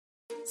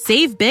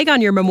Save big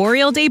on your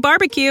Memorial Day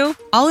barbecue,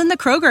 all in the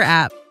Kroger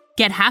app.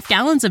 Get half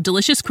gallons of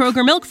delicious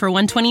Kroger milk for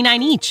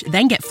 $1.29 each.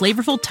 Then get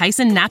flavorful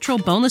Tyson natural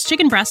boneless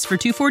chicken breasts for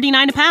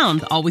 $2.49 a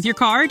pound, all with your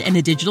card and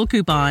a digital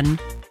coupon.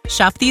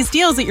 Shop these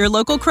deals at your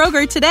local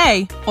Kroger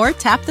today, or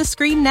tap the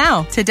screen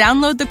now to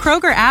download the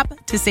Kroger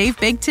app to save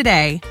big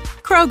today.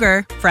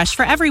 Kroger, fresh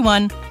for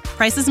everyone.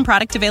 Prices and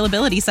product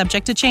availability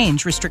subject to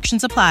change.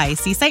 Restrictions apply.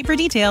 See site for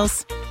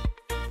details.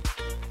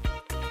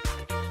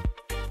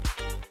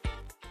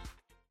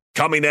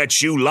 Coming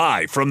at you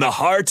live from the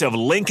heart of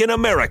Lincoln,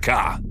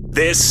 America.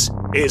 This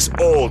is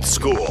Old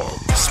School,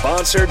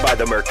 sponsored by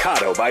the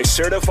Mercado by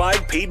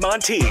Certified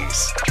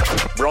Piedmontese.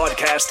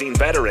 Broadcasting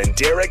veteran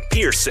Derek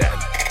Pearson.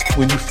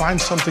 When you find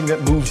something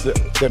that moves them,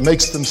 that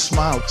makes them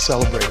smile,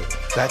 celebrate it.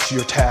 That's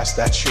your task.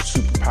 That's your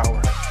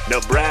superpower.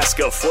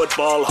 Nebraska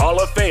Football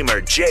Hall of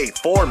Famer Jay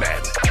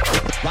Foreman.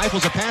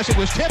 Rifles a pass. It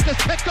was tipped.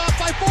 It's picked off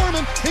by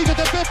Foreman. He's at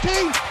the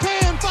 15,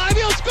 10, 5.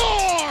 He'll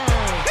score!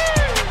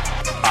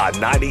 On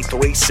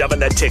 93.7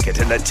 The Ticket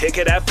and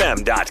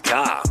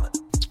theticketfm.com.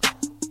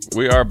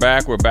 We are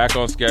back. We're back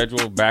on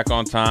schedule, back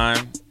on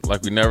time,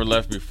 like we never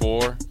left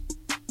before.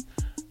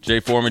 Jay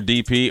Foreman,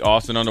 DP,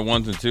 Austin on the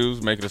ones and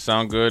twos, making it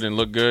sound good and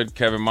look good.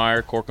 Kevin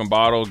Meyer, Cork and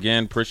Bottle,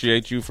 again,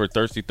 appreciate you for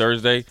Thirsty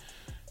Thursday.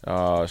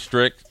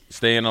 Strick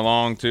staying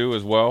along, too,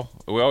 as well.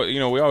 We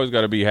always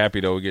got to be happy,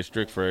 though. We get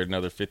Strick for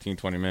another 15,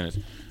 20 minutes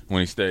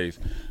when he stays.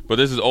 But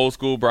this is Old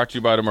School, brought to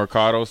you by the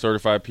Mercado,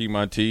 Certified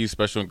Piedmontese,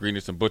 Special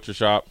Ingredients and Butcher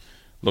Shop.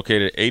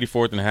 Located at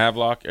 84th and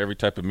Havelock, every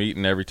type of meat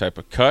and every type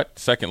of cut.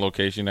 Second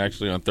location,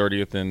 actually, on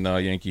 30th and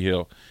Yankee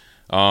Hill.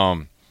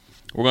 We're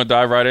going to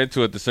dive right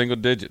into it, the single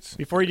digits.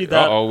 Before you do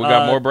that, we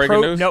got more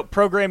breaking news? No,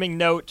 programming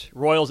note,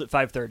 Royals at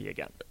 5:30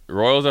 again.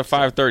 Royals at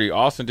 5:30.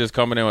 Austin just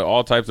coming in with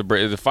all types of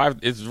break.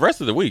 It's the rest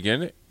of the week,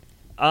 isn't it?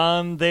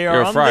 They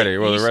are on Friday,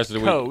 the the rest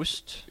of the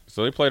Coast. Week.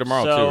 So they play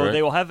tomorrow, so too, right?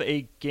 They will have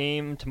a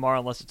game tomorrow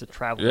unless it's a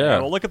travel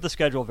game. We'll look at the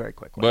schedule very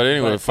quickly. But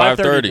anyway,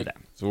 5:30.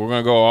 So we're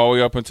going to go all the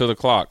way up until the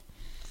clock.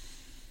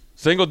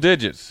 Single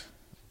digits.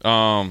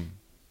 I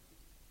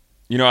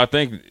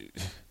think,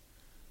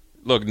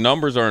 look,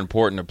 numbers are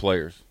important to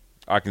players.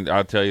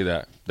 I'll tell you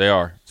that. They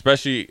are,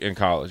 especially in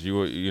college.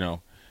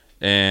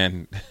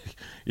 And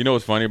you know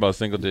what's funny about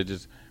single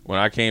digits? When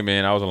I came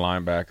in, I was a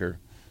linebacker,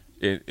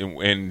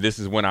 and this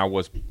is when I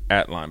was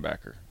at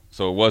linebacker.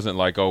 So it wasn't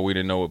like, we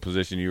didn't know what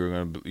position you were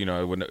going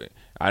to,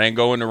 I didn't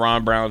go into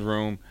Ron Brown's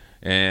room,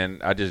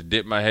 and I just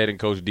dipped my head in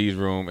Coach D's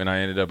room, and I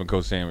ended up in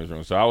Coach Samuel's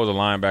room. So I was a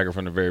linebacker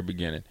from the very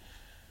beginning.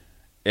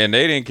 And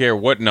they didn't care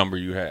what number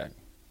you had.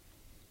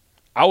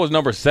 I was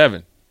number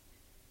 7.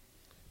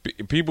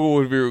 People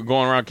would be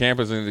going around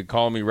campus and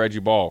calling me Reggie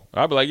Ball.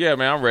 I'd be like, yeah,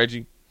 man, I'm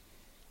Reggie.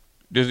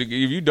 If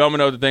you dumb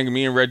enough to think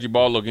me and Reggie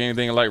Ball look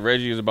anything like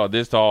Reggie is about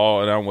this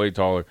tall, and I'm way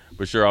taller,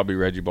 but sure, I'll be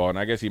Reggie Ball. And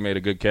I guess he made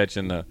a good catch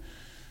in the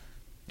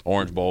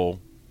Orange Bowl,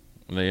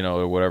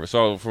 or whatever.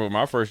 So for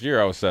my first year,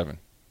 I was 7.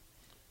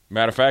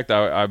 Matter of fact,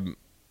 I'm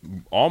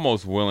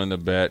almost willing to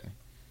bet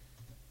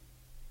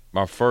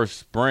my first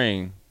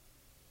spring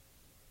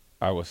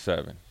I was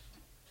 7.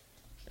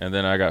 And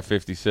then I got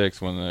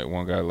 56 when the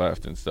one guy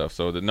left and stuff.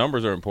 So the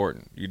numbers are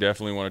important. You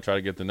definitely want to try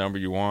to get the number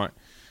you want.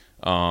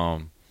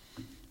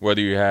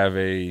 Whether you have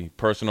a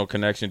personal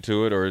connection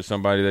to it or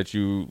somebody that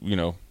you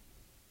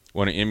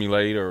want to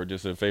emulate or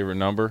just a favorite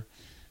number.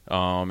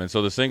 And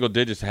so the single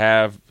digits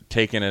have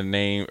taken a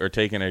name or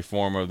taken a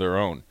form of their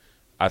own.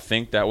 I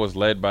think that was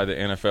led by the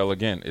NFL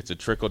again. It's a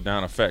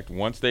trickle-down effect.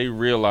 Once they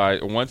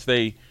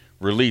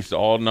released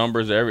all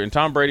numbers, and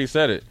Tom Brady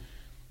said it,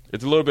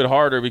 it's a little bit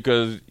harder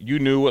because you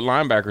knew what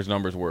linebackers'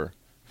 numbers were.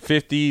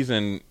 50s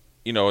and,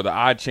 the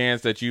odd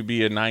chance that you'd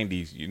be a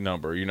 90s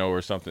number,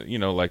 or something,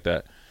 like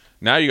that.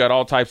 Now you got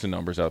all types of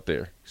numbers out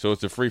there. So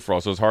it's a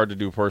free-for-all, so it's hard to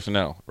do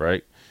personnel,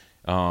 right?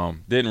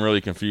 Didn't really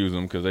confuse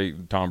them because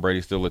Tom Brady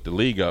still lit the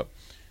league up.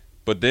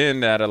 But then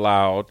that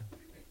allowed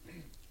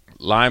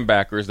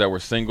linebackers that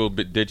were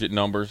single-digit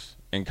numbers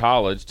in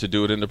college to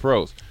do it in the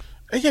pros.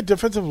 They get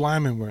defensive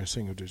linemen wearing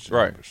single-digit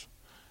numbers.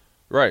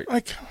 Right.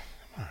 Like,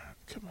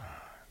 come on.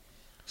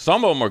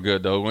 Some of them are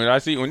good though.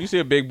 When you see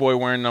a big boy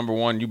wearing number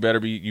 1, you better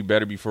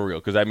be for real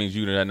because that means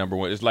you're that number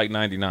 1. It's like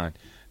 99.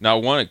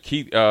 Now,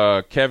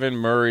 Kevin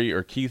Murray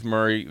or Keith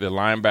Murray, the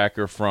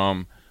linebacker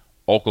from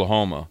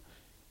Oklahoma,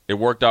 it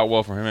worked out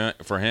well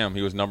for him.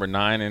 He was number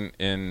 9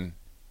 in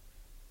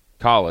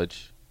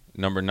college,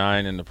 number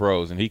 9 in the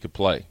pros, and he could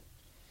play.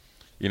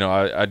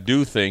 I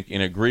do think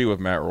and agree with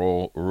Matt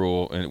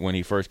Rule when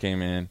he first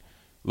came in.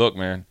 Look,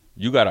 man,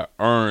 you got to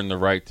earn the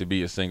right to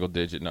be a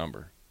single-digit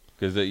number.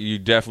 Because you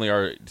definitely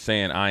are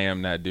saying, I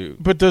am that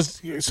dude. But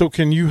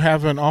can you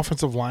have an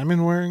offensive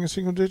lineman wearing a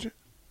single digit?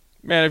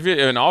 Man, if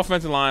an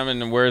offensive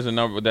lineman wears a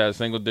number with that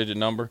single-digit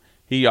number,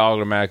 he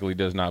automatically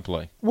does not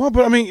play. Well,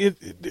 but I mean, if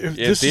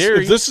this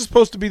is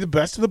supposed to be the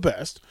best of the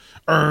best,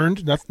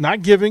 earned,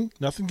 not giving,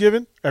 nothing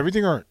given,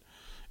 everything earned.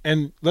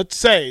 And let's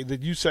say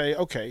that you say,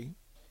 okay,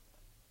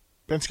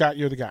 Ben Scott,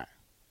 you're the guy.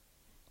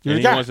 You're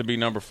the guy. He wants to be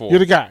number 4. You're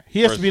the guy.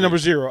 He has to be number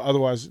 0,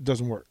 otherwise it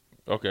doesn't work.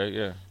 Okay,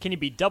 yeah. Can you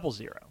be double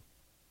 0?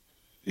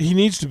 He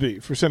needs to be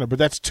for center, but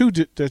that's two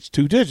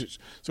digits,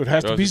 so it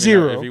has to be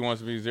 0. If he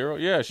wants to be 0,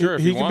 yeah, sure.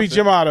 He can be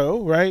Jim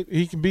Otto, right?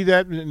 He can be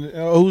that.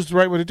 Who's the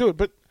right way to do it?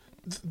 But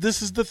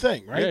this is the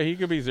thing, right? Yeah, he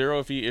could be 0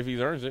 if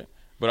he earns it.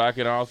 But I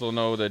can also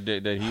know that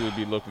he would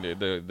be looking at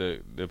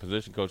the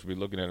position coach would be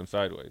looking at him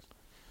sideways.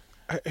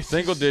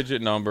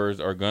 Single-digit numbers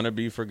are going to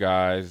be for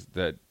guys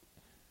that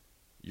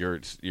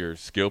your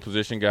skill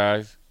position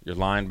guys, your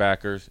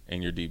linebackers,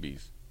 and your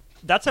DBs.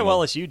 That's how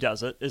LSU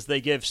does it, is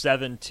they give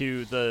 7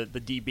 to the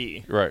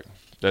DB. Right.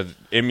 That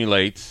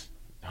emulates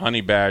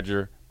Honey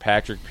Badger,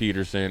 Patrick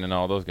Peterson, and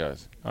all those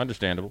guys.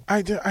 Understandable.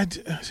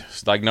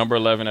 It's like number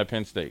 11 at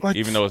Penn State,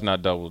 even though it's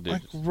not double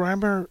digits. Like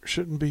Reimer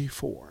shouldn't be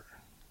 4.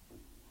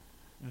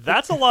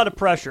 That's a lot of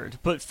pressure to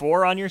put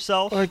 4 on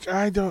yourself. Like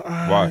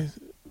Why?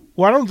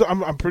 Well,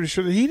 I'm pretty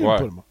sure that he didn't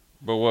put him on.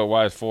 But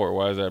why is 4?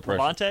 Why is that pressure?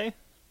 Levante?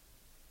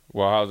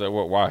 Well, how's that?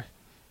 Why?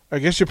 I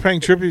guess you're paying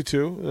tribute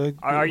to.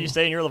 Are you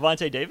saying you're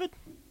Levante David?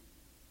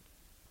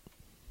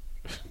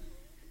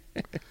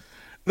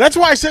 That's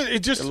why I said it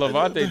just.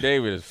 Levante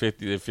David is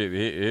 50.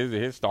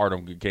 His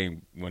stardom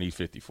came when he's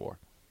 54.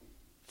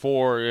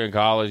 4 in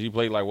college. He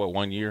played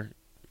 1 year,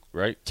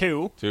 right?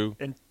 2. 2.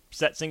 And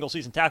set single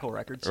season tackle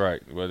records.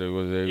 Right. But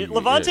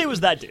Levante was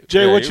that dude.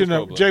 Jay, what's your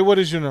number? Jay, what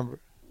is your number?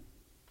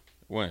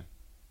 When?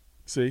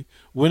 See,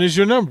 when is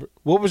your number?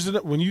 What was the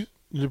when you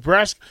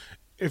Nebraska?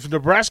 If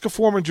Nebraska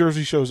Foreman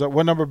jersey shows up,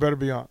 what number better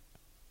be on?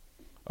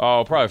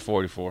 Oh, probably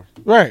 44.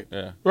 Right.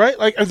 Yeah. Right.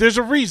 Like, there's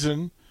a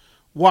reason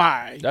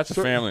why. That's a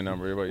family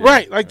number. But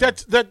right. Like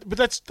that's that. But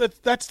that's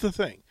the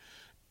thing.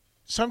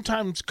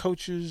 Sometimes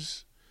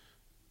coaches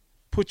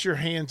put your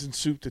hands in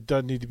soup that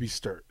doesn't need to be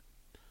stirred.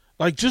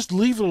 Like, just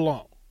leave it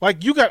alone.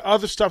 Like, you got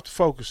other stuff to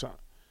focus on.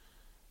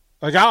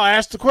 Like, I'll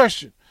ask the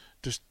question: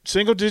 just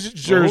single digit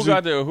jersey.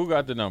 Well, who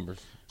got the numbers?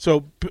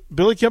 So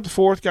Billy Kemp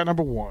IV got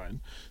number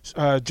 1.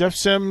 Jeff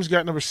Sims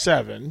got number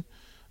 7.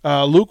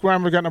 Luke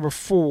Reimer got number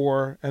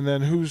 4. And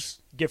then who's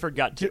Gifford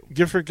got 2.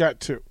 Gifford got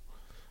 2.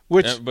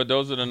 But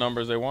those are the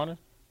numbers they wanted?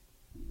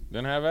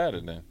 Then have at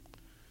it then.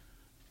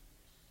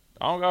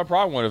 I don't got a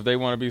problem with it if they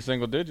want to be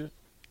single digit.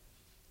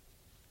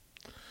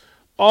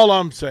 All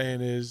I'm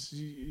saying is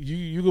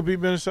you gonna beat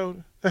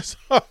Minnesota? That's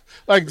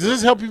like, does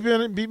this help you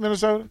beat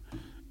Minnesota?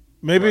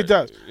 Maybe it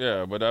does.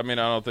 Yeah, but I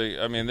don't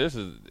think. This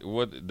is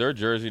what their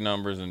jersey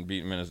numbers and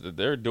beat Minnesota.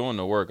 They're doing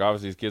the work.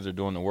 Obviously, these kids are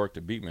doing the work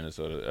to beat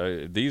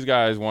Minnesota. These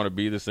guys want to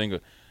be the single.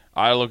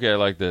 I look at it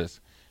like this.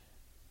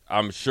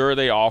 I'm sure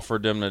they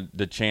offered them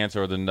the chance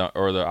or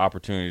the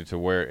opportunity to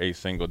wear a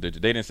single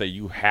digit. They didn't say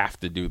you have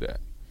to do that.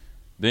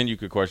 Then you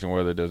could question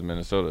whether it does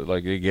Minnesota.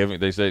 Like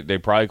they said they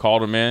probably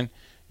called them in.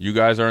 You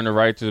guys earn the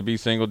right to be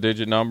single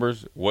digit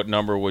numbers. What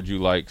number would you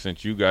like,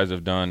 since you guys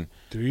have done?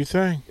 Do you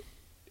think?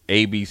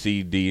 A, B,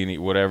 C, D, and E,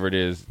 whatever it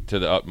is, to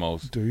the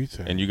utmost. Do you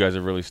think? And you guys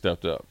have really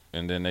stepped up.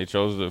 And then they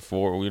chose the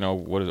 4.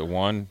 What is it?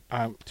 1,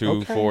 2,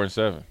 okay. 4, and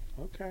 7.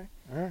 Okay,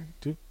 all right.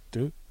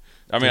 Do.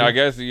 I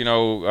guess I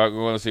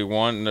want to see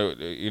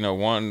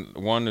 1.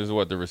 One is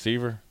what, the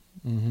receiver.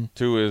 Mm-hmm.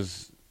 2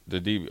 is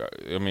the DB.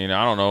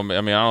 I don't know.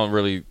 I don't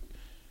really.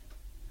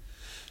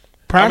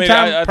 Prime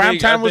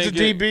time was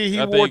the DB.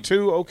 He wore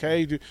 2.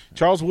 Okay,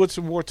 Charles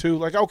Woodson wore 2.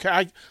 Like,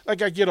 okay, I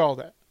get all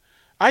that.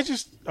 I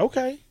just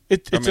okay.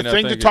 It's a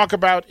thing to talk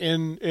about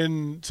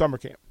in summer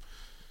camp.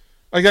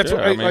 Like, that's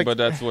what but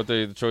that's what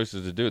the choice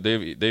is to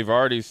do. They've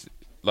already,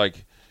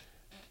 like,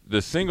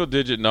 the single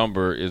digit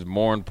number is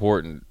more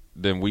important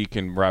than we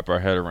can wrap our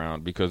head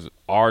around, because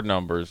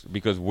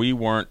we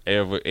weren't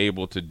ever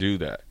able to do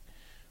that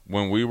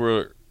when we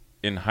were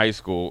in high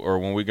school, or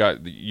when we got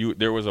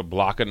there was a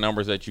block of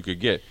numbers that you could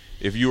get.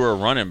 If you were a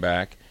running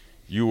back,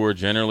 you were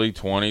generally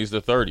 20s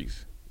to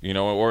 30s.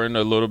 Or in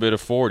a little bit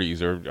of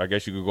 40s, or I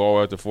guess you could go all the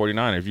way up to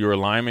 49. If you were a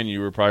lineman, you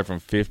were probably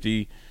from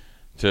 50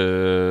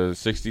 to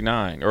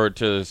 69 or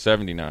to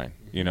 79,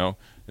 And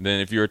then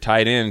if you were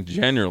tight end,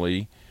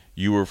 generally,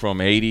 you were from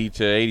 80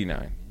 to 89.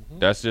 Mm-hmm.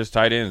 That's just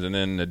tight ends. And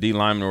then the D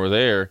linemen were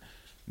there.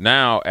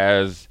 Now,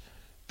 as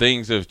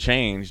things have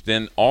changed,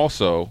 then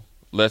also,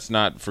 let's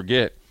not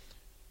forget,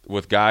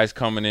 with guys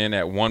coming in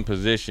at one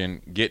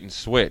position, getting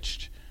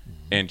switched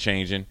and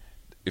changing,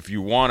 if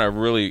you want a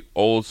really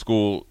old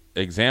school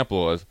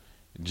example, was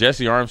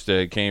Jesse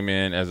Armstead came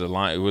in as was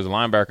a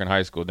linebacker in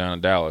high school down in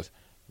Dallas,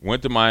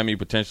 went to Miami,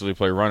 potentially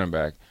play running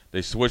back.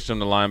 They switched him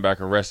to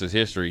linebacker. Rest is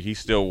history. He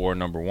still wore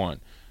number 1.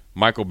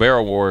 Michael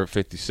Barrow wore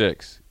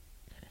 56.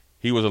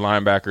 He was a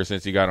linebacker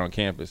since he got on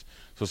campus.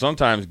 So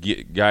sometimes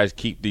guys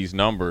keep these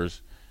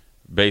numbers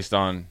based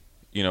on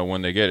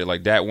when they get it.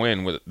 Like that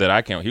win that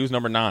I count, he was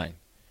number 9.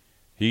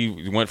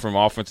 He went from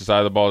offensive side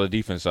of the ball to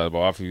defensive side of the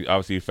ball.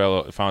 Obviously, he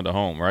found a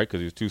home, right? Because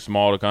he was too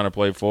small to kind of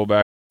play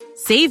fullback.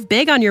 Save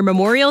big on your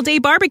Memorial Day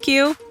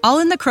barbecue, all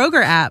in the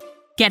Kroger app.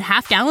 Get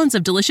half gallons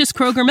of delicious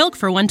Kroger milk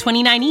for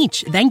 $1.29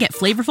 each. Then get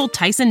flavorful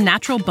Tyson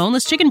natural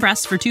boneless chicken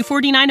breasts for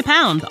 $2.49 a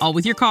pound, all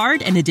with your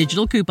card and a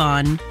digital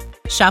coupon.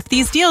 Shop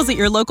these deals at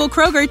your local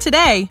Kroger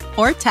today,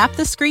 or tap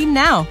the screen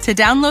now to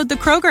download the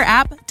Kroger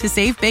app to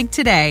save big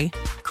today.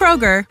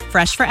 Kroger,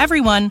 fresh for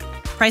everyone.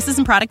 Prices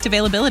and product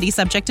availability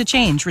subject to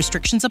change.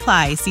 Restrictions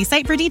apply. See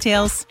site for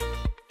details.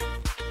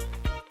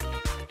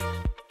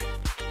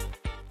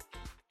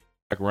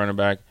 Running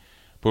back,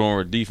 put on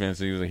a defense,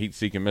 he was a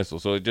heat-seeking missile.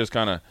 So it just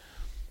kind of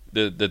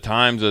the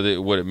times of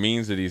what it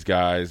means to these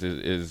guys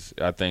is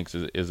I think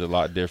is a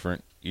lot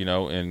different,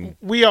 and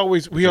we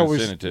always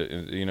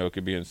it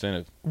could be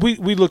incentive.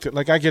 We looked at,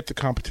 like, I get the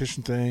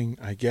competition thing,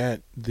 I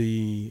get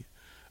the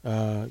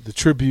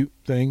tribute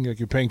thing, like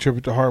you're paying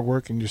tribute to hard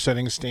work and you're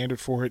setting a standard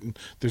for it, and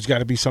there's got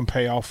to be some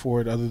payoff for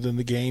it other than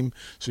the game.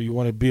 So you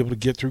want to be able to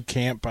get through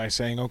camp by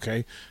saying,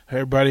 okay, hey,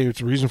 everybody,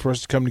 it's a reason for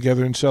us to come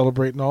together and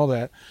celebrate and all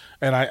that.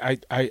 And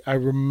I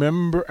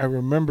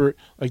remember,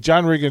 like,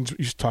 John Reagan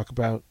used to talk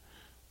about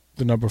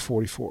the number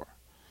 44,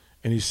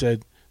 and he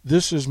said,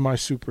 this is my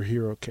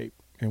superhero cape,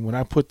 and when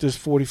I put this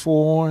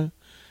 44 on,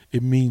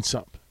 it means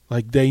something.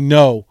 Like, they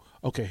know,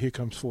 okay, here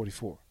comes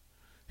 44.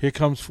 Here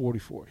comes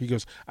 44. He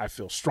goes, I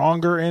feel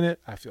stronger in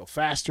it. I feel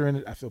faster in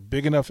it. I feel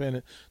big enough in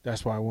it.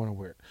 That's why I want to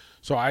wear it.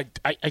 So I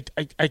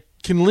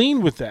can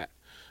lean with that.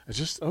 It's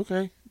just,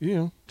 okay,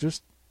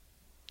 just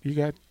you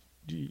got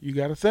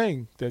a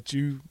thing that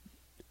you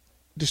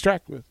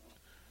distract with.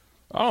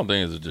 I don't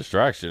think it's a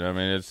distraction. I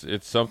mean,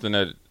 it's something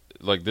that,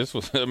 like, this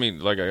was, I mean,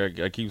 like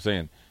I keep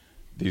saying,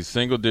 these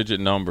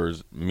single-digit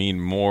numbers mean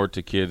more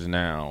to kids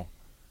now.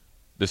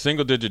 The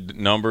single-digit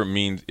number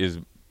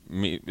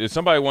if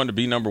somebody wanted to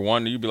be number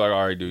one, you'd be like,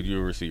 all right, dude,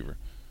 you're a receiver.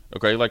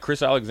 Okay, like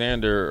Chris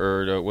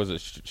Alexander, or was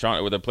it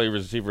Sean, that played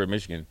receiver at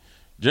Michigan?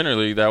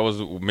 Generally, that was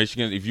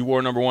Michigan. If you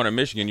wore number one at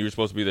Michigan, you were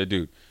supposed to be that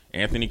dude.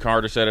 Anthony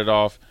Carter set it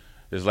off.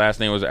 His last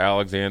name was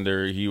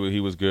Alexander. He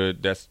was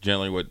good. That's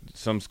generally what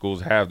some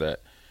schools have that.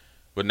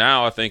 But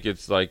now I think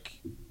it's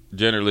like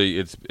generally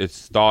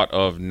it's thought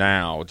of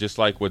now, just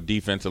like with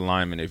defensive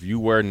linemen. If you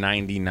wear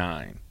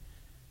 99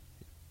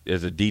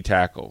 as a D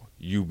tackle,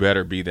 you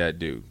better be that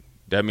dude.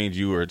 That means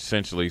you are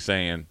essentially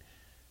saying,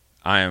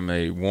 I am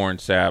a Warren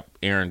Sapp,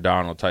 Aaron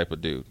Donald type of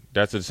dude.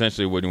 That's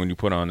essentially when you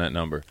put on that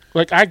number.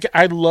 Like,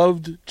 I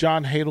loved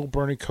John Hadel,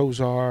 Bernie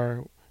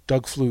Kosar,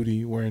 Doug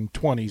Flutie wearing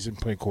 20s and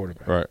playing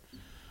quarterback. Right.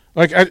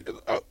 Like,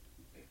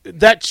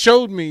 that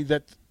showed me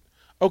that,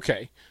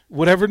 okay,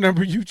 whatever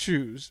number you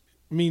choose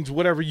means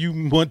whatever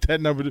you want that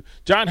number to.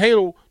 John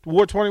Hadel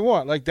wore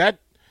 21. Like, that,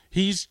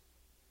 he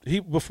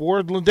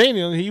before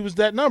LaDainian, he was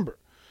that number.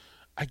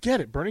 I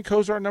get it. Bernie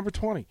Kosar, number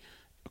 20.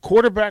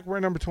 Quarterback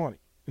wearing number 20.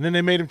 And then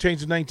they made him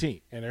change to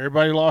 19. And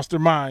everybody lost their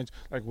minds.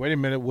 Like, wait a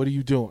minute, what are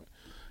you doing?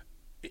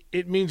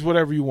 It means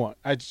whatever you want.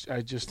 I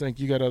just think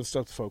you got other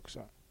stuff to focus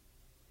on.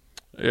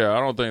 Yeah, I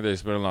don't think they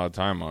spend a lot of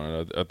time on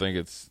it. I think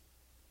it's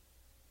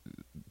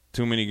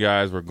too many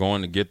guys were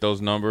going to get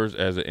those numbers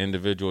as an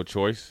individual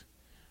choice.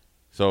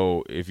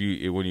 So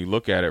when you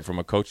look at it from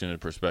a coaching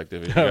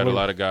perspective, if you got a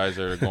lot of guys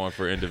that are going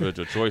for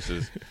individual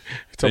choices,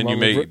 then you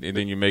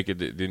make it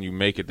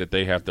that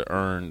they have to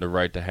earn the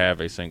right to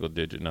have a single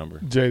digit number.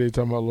 Jay, they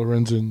talking about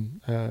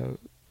Lorenzen,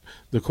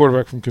 the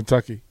quarterback from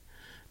Kentucky.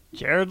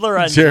 Jared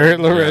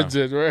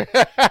Lorenzen,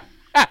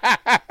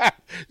 right?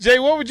 Jay,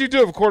 what would you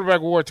do if a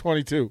quarterback wore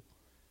 22?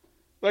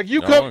 Like, I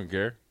wouldn't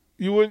care.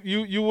 You wouldn't.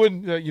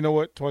 You know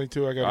what?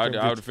 22.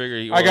 I would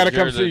figure. I got to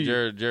come see.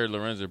 Jared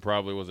Lorenzen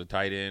probably was a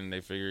tight end.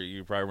 They figure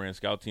you probably ran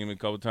scout team a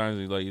couple times.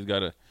 He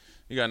got a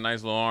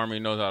nice little arm. He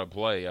knows how to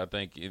play. I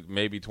think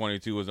maybe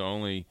 22 was the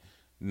only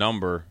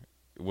number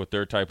with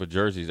their type of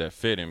jerseys that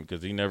fit him,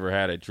 because he never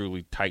had a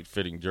truly tight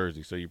fitting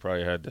jersey. So you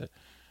probably had to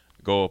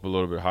go up a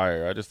little bit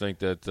higher. I just think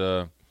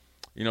that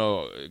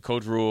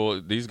Coach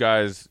Rule, these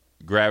guys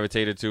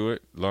gravitated to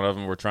it. A lot of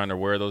them were trying to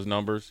wear those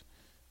numbers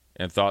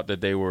and thought that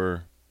they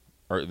were.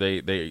 Or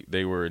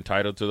they were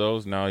entitled to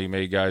those. Now he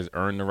made guys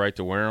earn the right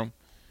to wear them.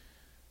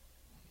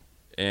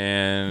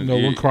 And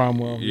Nolan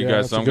Cromwell. You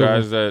got some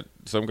guys that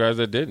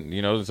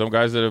didn't. Some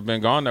guys that have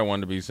been gone that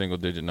wanted to be single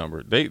digit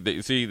number.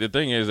 They see, the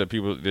thing is that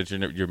people that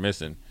you're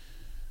missing.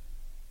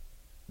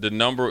 The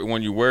number,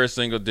 when you wear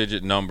single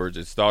digit numbers,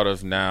 it's thought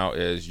of now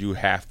as you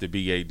have to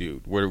be a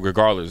dude,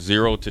 regardless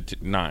 0 to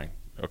 9,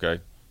 okay,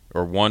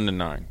 or 1 to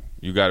 9.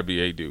 You got to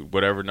be a dude,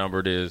 whatever number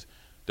it is.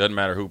 Doesn't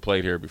matter who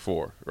played here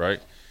before, right?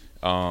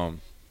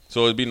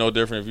 So it'd be no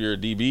different if you're a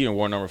DB and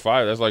wore number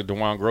 5. That's like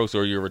DeJuan Gross,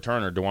 or you're a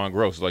returner, DeJuan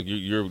Gross. Like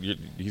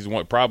he's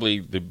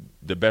probably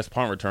the best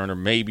punt returner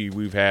maybe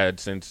we've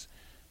had since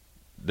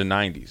the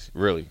 90s.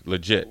 Really,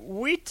 legit.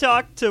 We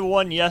talked to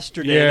one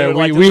yesterday. Yeah,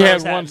 we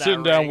had one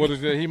sitting down with us.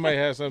 He might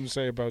have something to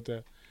say about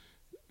that.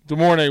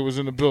 DeMornay was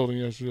in the building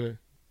yesterday.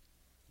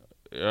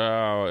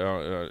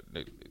 I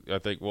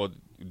think. Well,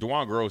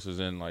 DeJuan Gross is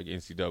in like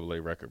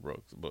NCAA record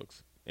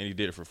books, and he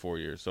did it for 4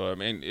 years. So I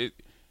mean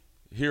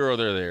Hero,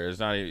 they're there. It's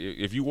not.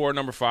 If you wore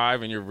number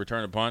 5 and you're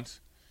returning punts,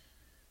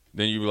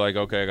 then you'd be like,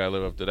 okay, I got to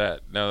live up to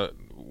that. Now,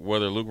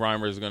 whether Luke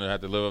Reimer is going to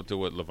have to live up to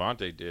what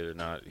Levante did or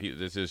not,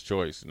 it's his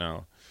choice.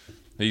 Now,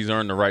 he's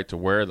earned the right to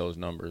wear those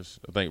numbers.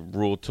 I think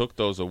Rule took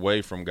those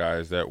away from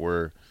guys that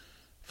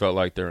felt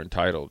like they're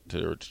entitled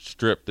to, or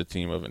strip the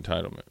team of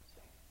entitlement.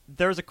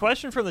 There's a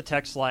question from the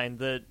text line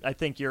that I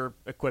think you're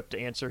equipped to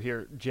answer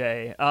here,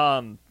 Jay.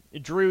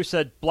 Drew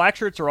said black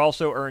shirts are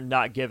also earned,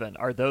 not given.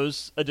 Are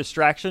those a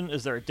distraction?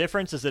 Is there a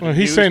difference? Is it a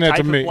he's new saying that type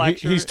to me. of black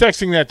shirt? He's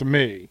texting that to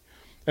me,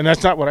 and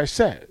that's not what I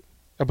said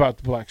about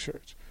the black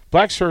shirts.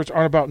 Black shirts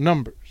aren't about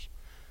numbers.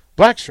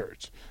 Black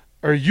shirts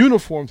are a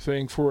uniform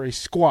thing for a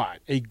squad,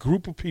 a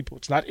group of people.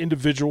 It's not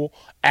individual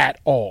at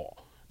all.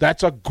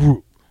 That's a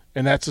group,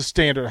 and that's a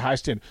standard, a high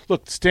standard.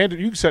 Look, standard.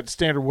 You can set the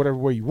standard whatever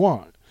way you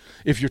want.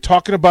 If you're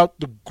talking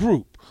about the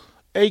group,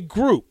 a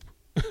group.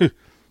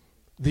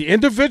 The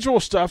individual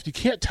stuff, you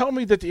can't tell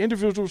me that the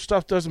individual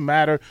stuff doesn't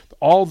matter.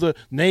 All the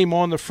name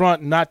on the front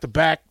and not the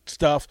back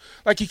stuff.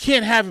 Like, you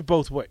can't have it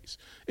both ways.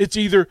 It's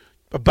either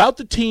about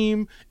the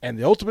team and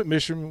the ultimate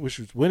mission, which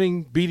was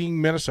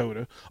beating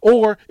Minnesota,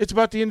 or it's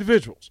about the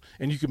individuals.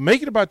 And you can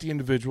make it about the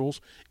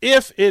individuals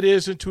if it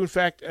isn't to, in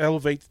fact,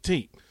 elevate the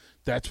team.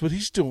 That's what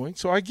he's doing,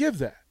 so I give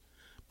that.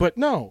 But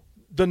no,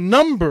 the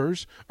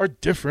numbers are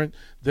different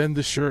than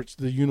the shirts,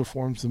 the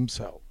uniforms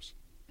themselves.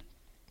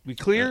 We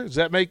clear? Does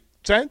that make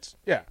sense?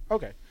 Yeah.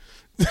 Okay.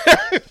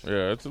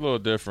 Yeah, it's a little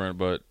different,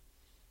 but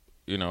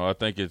I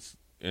think it's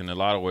in a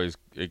lot of ways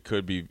it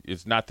could be.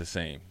 It's not the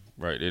same,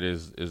 right? It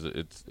is.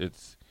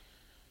 It's.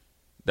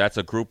 That's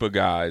a group of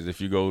guys. If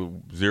you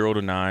go 0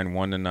 to 9,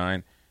 1 to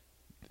 9,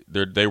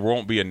 there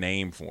won't be a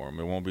name for them.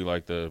 It won't be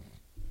like the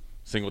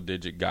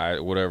single-digit guy,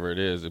 whatever it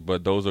is.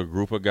 But those are a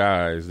group of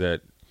guys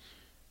that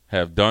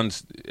have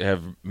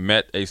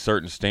met a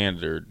certain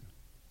standard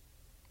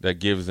that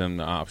gives them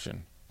the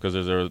option.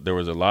 Because there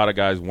was a lot of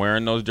guys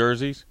wearing those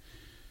jerseys,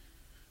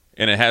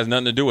 and it has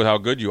nothing to do with how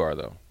good you are,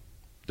 though.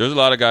 There's a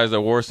lot of guys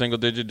that wore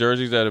single-digit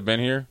jerseys that have been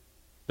here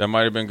that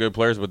might have been good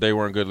players, but they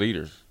weren't good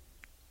leaders.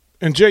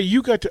 And, Jay,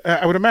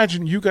 I would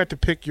imagine you got to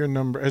pick your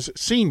number. As a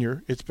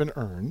senior, it's been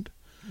earned,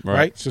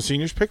 right? So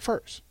seniors pick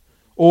first.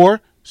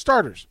 Or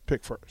starters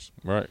pick first.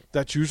 Right.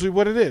 That's usually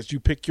what it is. You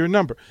pick your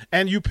number.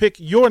 And you pick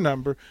your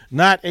number,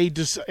 not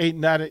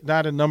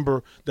a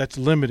number that's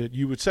limited.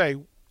 You would say,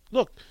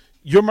 look,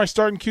 you're my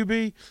starting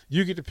QB.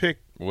 You get to pick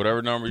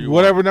whatever number you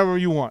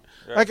want.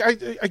 Yeah.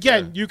 Like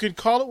you can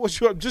call it what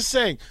you want. I'm just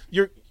saying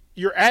you're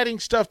adding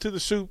stuff to the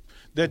soup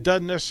that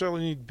doesn't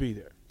necessarily need to be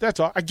there. That's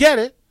all. I get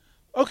it.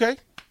 Okay,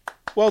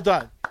 well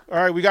done.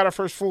 All right, we got our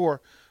first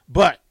 4,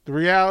 but the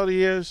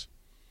reality is,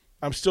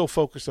 I'm still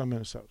focused on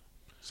Minnesota.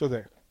 So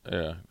there.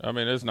 Yeah, I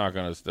mean it's not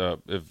going to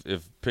stop.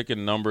 If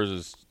picking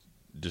numbers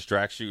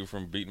distracts you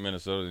from beating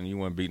Minnesota, then you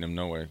weren't beating them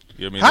no way.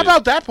 How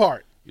about that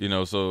part?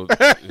 So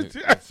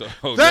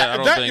how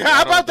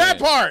about that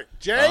part,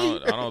 Jay?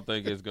 I don't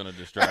think it's going to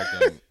distract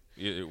them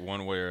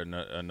one way or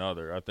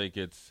another. I think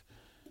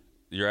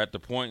you're at the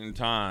point in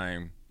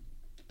time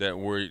that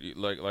we're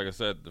like I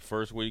said, the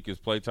first week is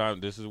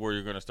playtime. This is where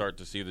you're going to start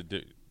to see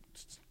the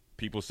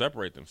people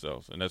separate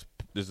themselves, and this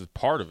is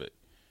part of it.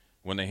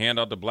 When they hand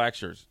out the black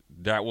shirts,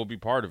 that will be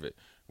part of it.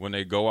 When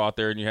they go out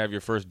there and you have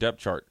your first depth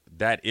chart,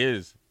 that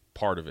is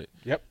part of it.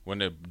 Yep. When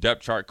the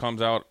depth chart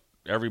comes out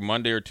every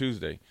Monday or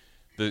Tuesday.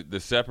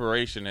 The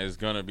separation is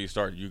going to be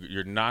started.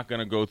 You're not going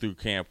to go through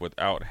camp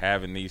without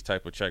having these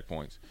type of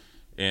checkpoints.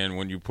 And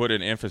when you put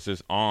an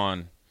emphasis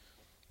on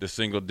the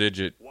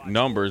single-digit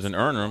numbers and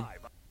earn them,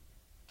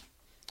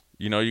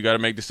 you got to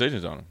make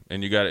decisions on them.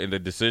 And the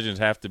decisions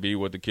have to be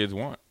what the kids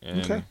want.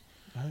 And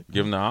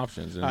give them the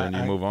options, and then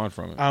you move on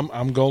from it. I'm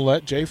going to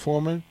let Jay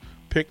Foreman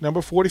pick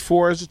number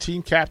 44 as a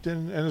team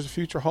captain and as a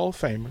future Hall of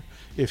Famer.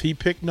 If he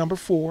picked number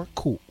 4,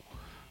 cool.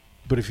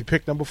 But if he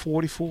picked number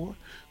 44,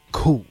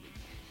 cool.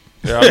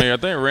 Yeah, I mean, I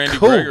think Randy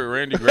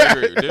Gregory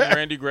didn't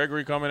Randy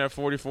Gregory come in at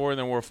 44 and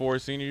then wore 4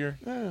 his senior year?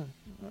 Yeah,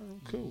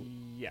 cool.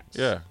 Yes.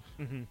 Yeah.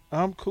 Mm-hmm.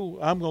 I'm cool.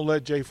 I'm going to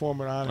let Jay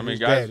Foreman honor his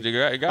guys,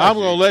 daddy. I'm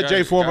going to let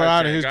Jay Foreman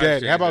honor his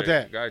daddy. How about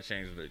that? Guy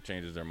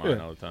changes their mind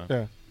all the time.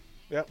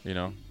 Yeah.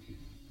 Yep.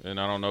 And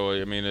I don't know.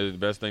 I mean, the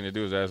best thing to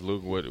do is ask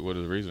Luke what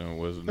his reason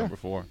was number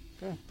 4.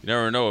 Yeah. You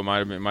never know. It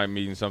might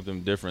mean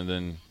something different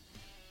than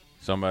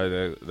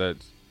somebody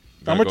that's.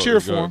 I'm going to cheer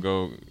for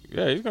him.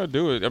 Yeah, he's going to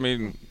do it. I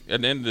mean,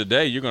 at the end of the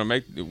day, you're going to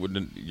make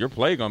your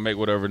play going to make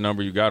whatever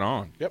number you got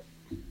on. Yep.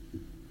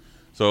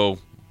 So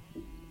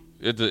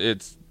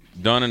it's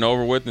done and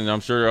over with, and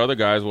I'm sure other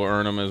guys will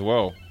earn them as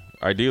well.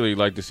 Ideally, you'd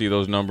like to see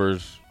those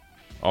numbers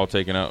all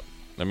taken up.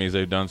 That means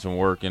they've done some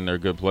work and they're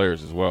good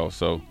players as well.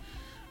 So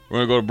we're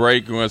going to go to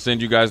break. We're going to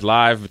send you guys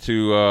live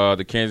to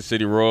the Kansas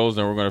City Royals,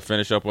 and we're going to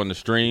finish up on the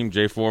stream.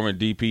 Jay Foreman,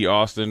 DP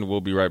Austin. We'll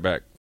be right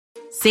back.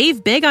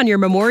 Save big on your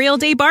Memorial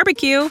Day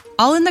barbecue,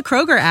 all in the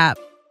Kroger app.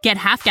 Get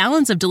half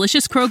gallons of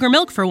delicious Kroger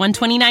milk for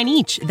 $1.29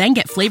 each. Then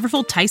get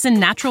flavorful Tyson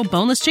natural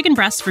boneless chicken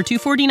breasts for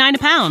 $2.49 a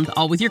pound,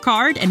 all with your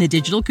card and a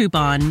digital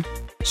coupon.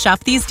 Shop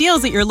these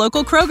deals at your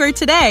local Kroger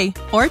today,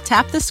 or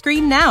tap the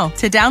screen now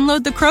to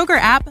download the Kroger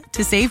app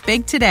to save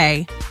big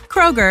today.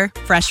 Kroger,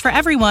 fresh for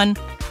everyone.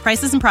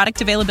 Prices and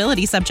product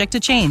availability subject to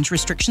change.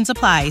 Restrictions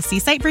apply. See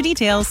site for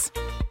details.